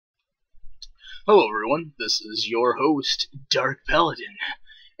Hello everyone, this is your host, Dark Paladin.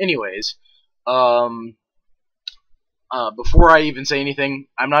 Anyways, um, before I even say anything,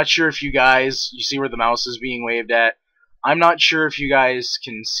 I'm not sure if you see where the mouse is being waved at. I'm not sure if you guys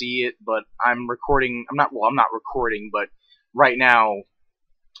can see it, but I'm recording, I'm not recording, but right now,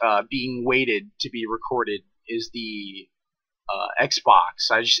 being waited to be recorded is the,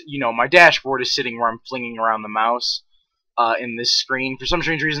 Xbox. My dashboard is sitting where I'm flinging around the mouse. In this screen. For some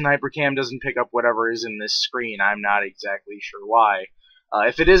strange reason, Hypercam doesn't pick up whatever is in this screen. I'm not exactly sure why.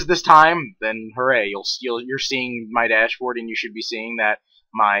 If it is this time, then hooray! You're seeing my dashboard, and you should be seeing that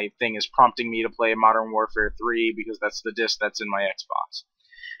my thing is prompting me to play Modern Warfare 3 because that's the disc that's in my Xbox.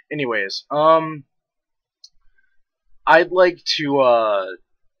 Anyways, I'd like to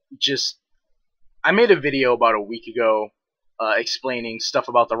I made a video about a week ago explaining stuff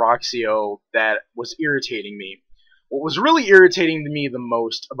about the Roxio that was irritating me. What was really irritating to me the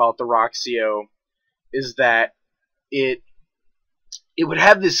most about the Roxio is that it would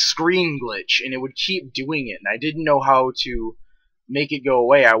have this screen glitch, and it would keep doing it, and I didn't know how to make it go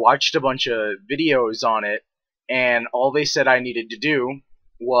away. I watched a bunch of videos on it, and all they said I needed to do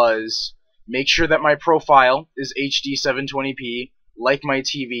was make sure that my profile is HD 720p, like my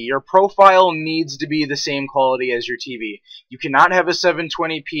TV. Your profile needs to be the same quality as your TV. You cannot have a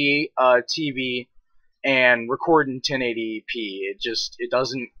 720p TV and record in 1080p. It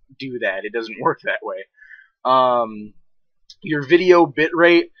doesn't do that. It doesn't work that way. Your video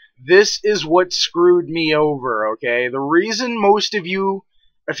bitrate, this is what screwed me over, okay? The reason most of you,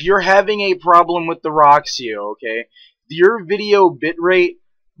 if you're having a problem with the Roxio, okay, your video bitrate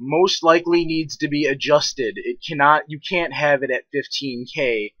most likely needs to be adjusted. You can't have it at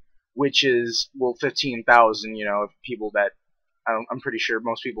 15K, which is, well, 15,000, people that I'm pretty sure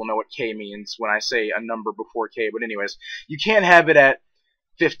most people know what K means when I say a number before K, but anyways, you can't have it at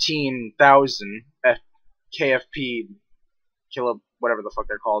 15,000 KFP, whatever the fuck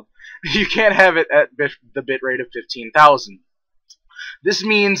they're called. You can't have it at the bit rate of 15,000. This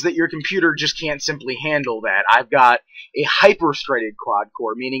means that your computer just can't simply handle that. I've got a hyper-threaded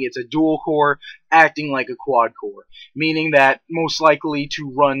quad-core, meaning it's a dual-core acting like a quad-core, meaning that most likely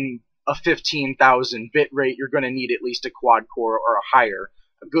to run a 15,000 bit rate, you're going to need at least a quad core or a higher,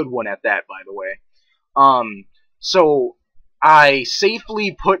 a good one at that, by the way. So I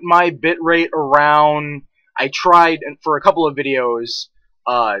safely put my bit rate around. I tried for a couple of videos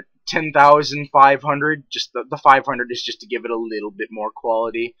 10,500. Just the 500 is just to give it a little bit more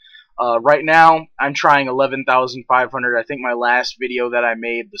quality. Right now, I'm trying 11,500. I think my last video that I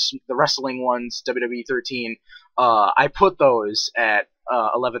made, the wrestling ones, WWE 13, I put those at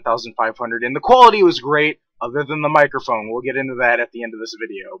 11,500, and the quality was great, other than the microphone. We'll get into that at the end of this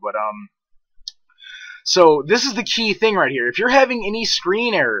video, but so this is the key thing right here. If you're having any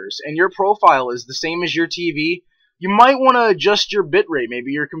screen errors and your profile is the same as your TV, you might want to adjust your bitrate.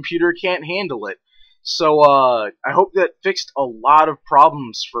 Maybe your computer can't handle it. So I hope that fixed a lot of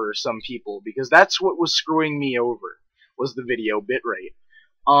problems for some people, because that's what was screwing me over, was the video bitrate.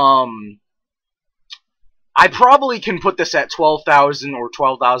 I probably can put this at 12,000 or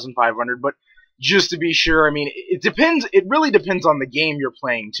 12,500, but just to be sure, I mean, it depends. It really depends on the game you're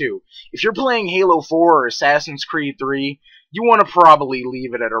playing, too. If you're playing Halo 4 or Assassin's Creed 3, you want to probably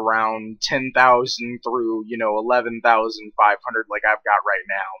leave it at around 10,000 through, 11,500 like I've got right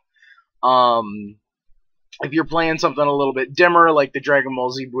now. If you're playing something a little bit dimmer, like the Dragon Ball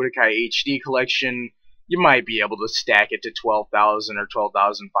Z Budokai HD collection, you might be able to stack it to 12,000 or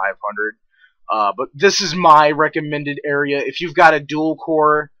 12,500. But this is my recommended area. If you've got a dual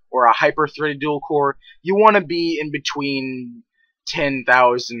core or a hyper-threaded dual core, you want to be in between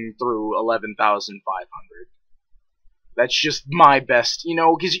 10,000 through 11,500. That's just my best,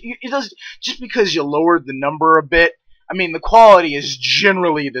 because just because you lowered the number a bit, I mean, the quality is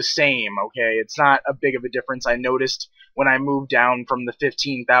generally the same, okay? It's not a big of a difference. I noticed when I moved down from the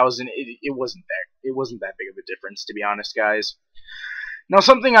 15,000, it wasn't that big of a difference, to be honest, guys. Now,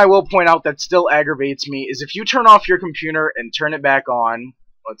 something I will point out that still aggravates me is if you turn off your computer and turn it back on,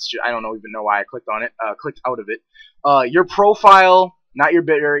 I don't even know why I clicked on it, clicked out of it, your profile, not your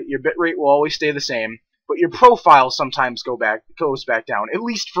bitrate will always stay the same, but your profile sometimes goes back down, at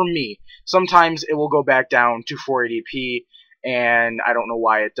least for me. Sometimes it will go back down to 480p, and I don't know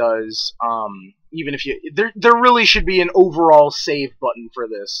why it does. Even if there really should be an overall save button for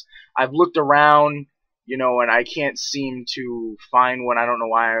this. I've looked around, and I can't seem to find one. I don't know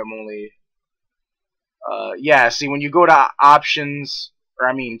why I'm only... yeah, see, when you go to options, or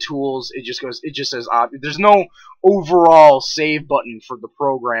I mean tools, it just says there's no overall save button for the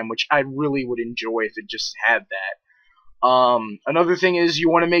program, which I really would enjoy if it just had that. Another thing is you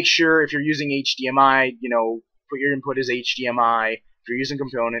want to make sure if you're using HDMI, put your input as HDMI. If you're using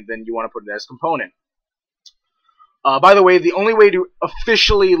component, then you want to put it as component. By the way, the only way to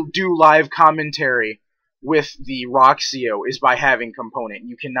officially do live commentary with the Roxio is by having component.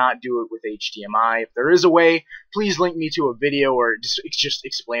 You cannot do it with HDMI. If there is a way, please link me to a video or just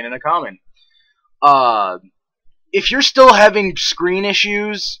explain in a comment. If you're still having screen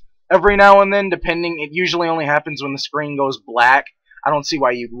issues every now and then, it usually only happens when the screen goes black. I don't see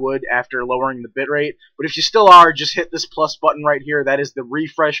why you would after lowering the bitrate. But if you still are, just hit this plus button right here. That is the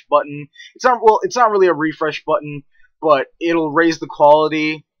refresh button. It's not really a refresh button, but it'll raise the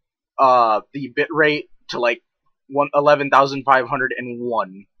quality, the bitrate to like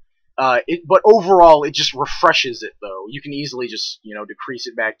 11,501. But overall, it just refreshes it though. You can easily just decrease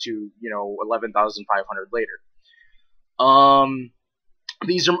it back to 11,500 later.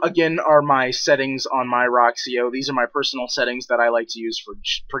 These are my settings on my Roxio. These are my personal settings that I like to use for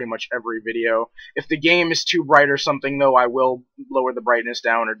pretty much every video. If the game is too bright or something, though, I will lower the brightness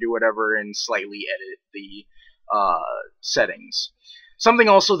down or do whatever and slightly edit the settings. Something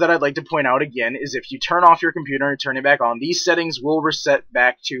also that I'd like to point out again is if you turn off your computer and turn it back on, these settings will reset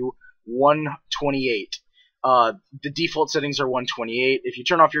back to 128. The default settings are 128. If you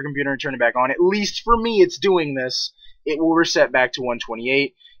turn off your computer and turn it back on, at least for me it's doing this, it will reset back to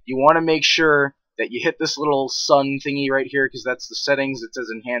 128. You want to make sure that you hit this little sun thingy right here because that's the settings. It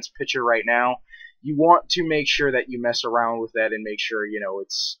says enhanced picture right now. You want to make sure that you mess around with that and make sure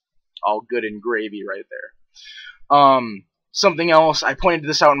it's all good and gravy right there. Something else, I pointed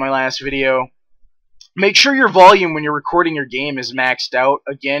this out in my last video. Make sure your volume when you're recording your game is maxed out.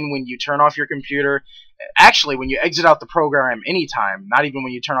 Again, when you turn off your computer, actually when you exit out the program anytime, not even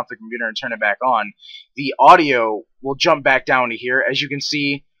when you turn off the computer and turn it back on, the audio will jump back down to here. As you can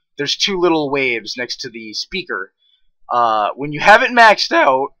see, there's two little waves next to the speaker. When you have it maxed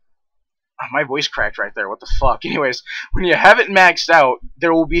out, my voice cracked right there, what the fuck? Anyways, when you have it maxed out,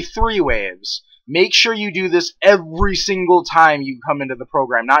 there will be 3 waves. Make sure you do this every single time you come into the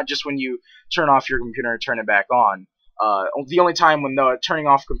program, not just when you turn off your computer and turn it back on. The only time when turning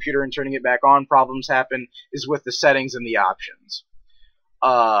off computer and turning it back on problems happen is with the settings and the options.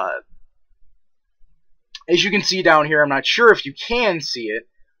 As you can see down here, I'm not sure if you can see it,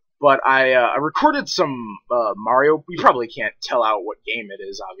 but I recorded some Mario. You probably can't tell out what game it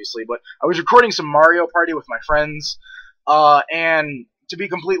is, obviously, but I was recording some Mario Party with my friends, and to be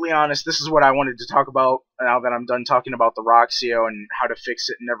completely honest, this is what I wanted to talk about now that I'm done talking about the Roxio and how to fix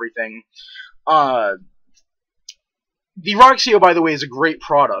it and everything. The Roxio, by the way, is a great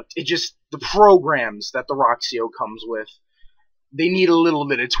product. The programs that the Roxio comes with, they need a little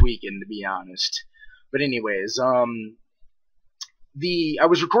bit of tweaking, to be honest. But anyways, I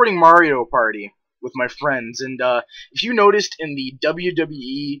was recording Mario Party with my friends, and if you noticed in the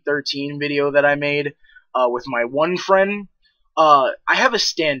WWE 13 video that I made with my one friend, I have a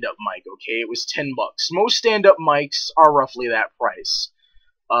stand-up mic, okay? It was $10. Most stand-up mics are roughly that price.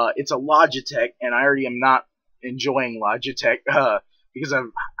 It's a Logitech, and I already am not enjoying Logitech because I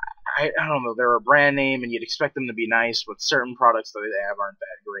don't know, they're a brand name, and you'd expect them to be nice, but certain products that they have aren't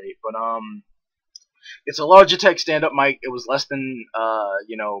that great. But it's a Logitech stand-up mic. It was less than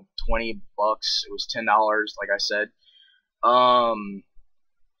 20 bucks. It was $10, like I said.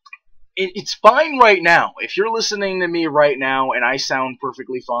 It's fine right now. If you're listening to me right now and I sound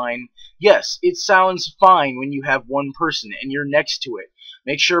perfectly fine, yes, it sounds fine when you have one person and you're next to it.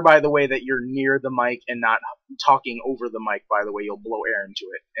 Make sure, by the way, that you're near the mic and not talking over the mic, by the way. You'll blow air into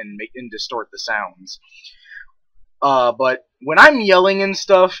it and distort the sounds. But when I'm yelling and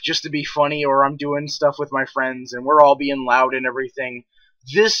stuff, just to be funny, or I'm doing stuff with my friends and we're all being loud and everything,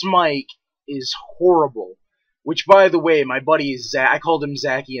 this mic is horrible. Which, by the way, my buddy is Zach. I called him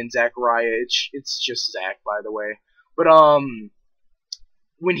Zachy and Zachariah. It's just Zach, by the way. But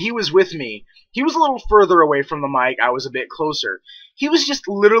when he was with me, he was a little further away from the mic. I was a bit closer. He was just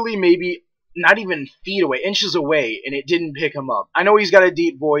literally maybe not even feet away, inches away, and it didn't pick him up. I know he's got a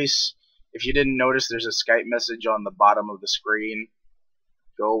deep voice. If you didn't notice, there's a Skype message on the bottom of the screen.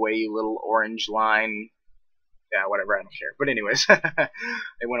 Go away, you little orange line. Yeah, whatever, I don't care. But anyways,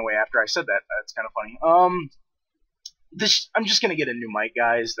 it went away after I said that. That's kind of funny. I'm just gonna get a new mic,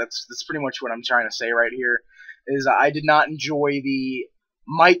 guys. That's pretty much what I'm trying to say right here. Is I did not enjoy the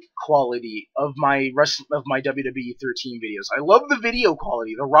mic quality of my WWE 13 videos. I love the video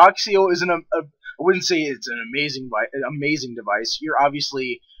quality. The Roxio isn't I wouldn't say it's an amazing device. You're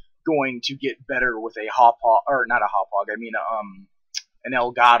obviously going to get better with a hop hog, or not a hop hog. I mean an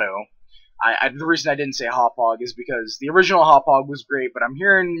Elgato. The reason I didn't say Hauppauge is because the original Hauppauge was great, but I'm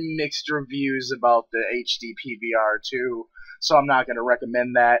hearing mixed reviews about the HD PVR too, so I'm not going to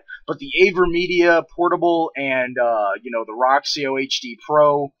recommend that. But the Avermedia Portable and the Roxio HD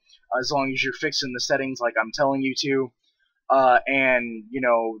Pro, as long as you're fixing the settings like I'm telling you to, and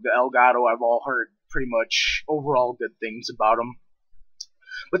the Elgato, I've all heard pretty much overall good things about them.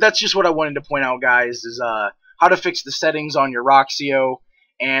 But that's just what I wanted to point out, guys, is how to fix the settings on your Roxio.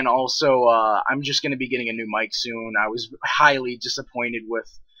 And also, I'm just going to be getting a new mic soon. I was highly disappointed with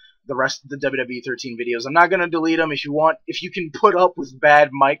the rest of the WWE 13 videos. I'm not going to delete them. If you can put up with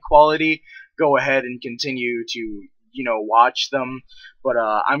bad mic quality, go ahead and continue to, watch them. But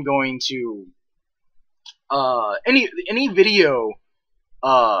I'm going to any video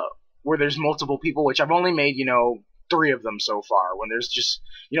where there's multiple people, which I've only made 3 of them so far. When there's just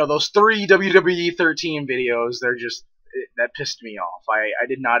those 3 WWE 13 videos, that pissed me off. I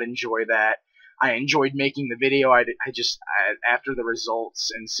did not enjoy that. I enjoyed making the video. After the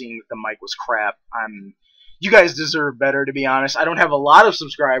results and seeing that the mic was crap, you guys deserve better, to be honest. I don't have a lot of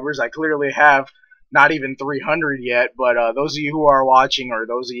subscribers. I clearly have not even 300 yet, but those of you who are watching, or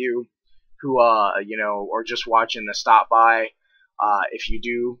those of you who are just watching to stop by, if you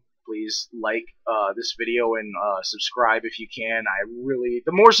do, please like this video and subscribe if you can.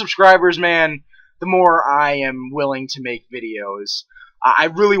 The more subscribers, man, the more I am willing to make videos. I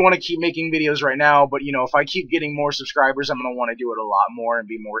really want to keep making videos right now, but if I keep getting more subscribers, I'm going to want to do it a lot more and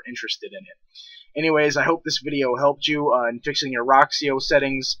be more interested in it. Anyways, I hope this video helped you in fixing your Roxio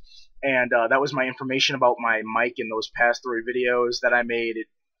settings, and that was my information about my mic in those past 3 videos that I made.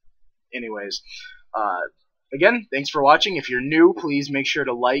 Anyways, again, thanks for watching. If you're new, please make sure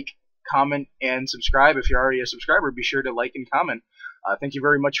to like, comment, and subscribe. If you're already a subscriber, be sure to like and comment. Thank you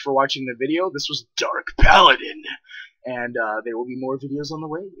very much for watching the video. This was Dark Paladin, and there will be more videos on the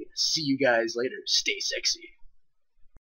way. See you guys later. Stay sexy.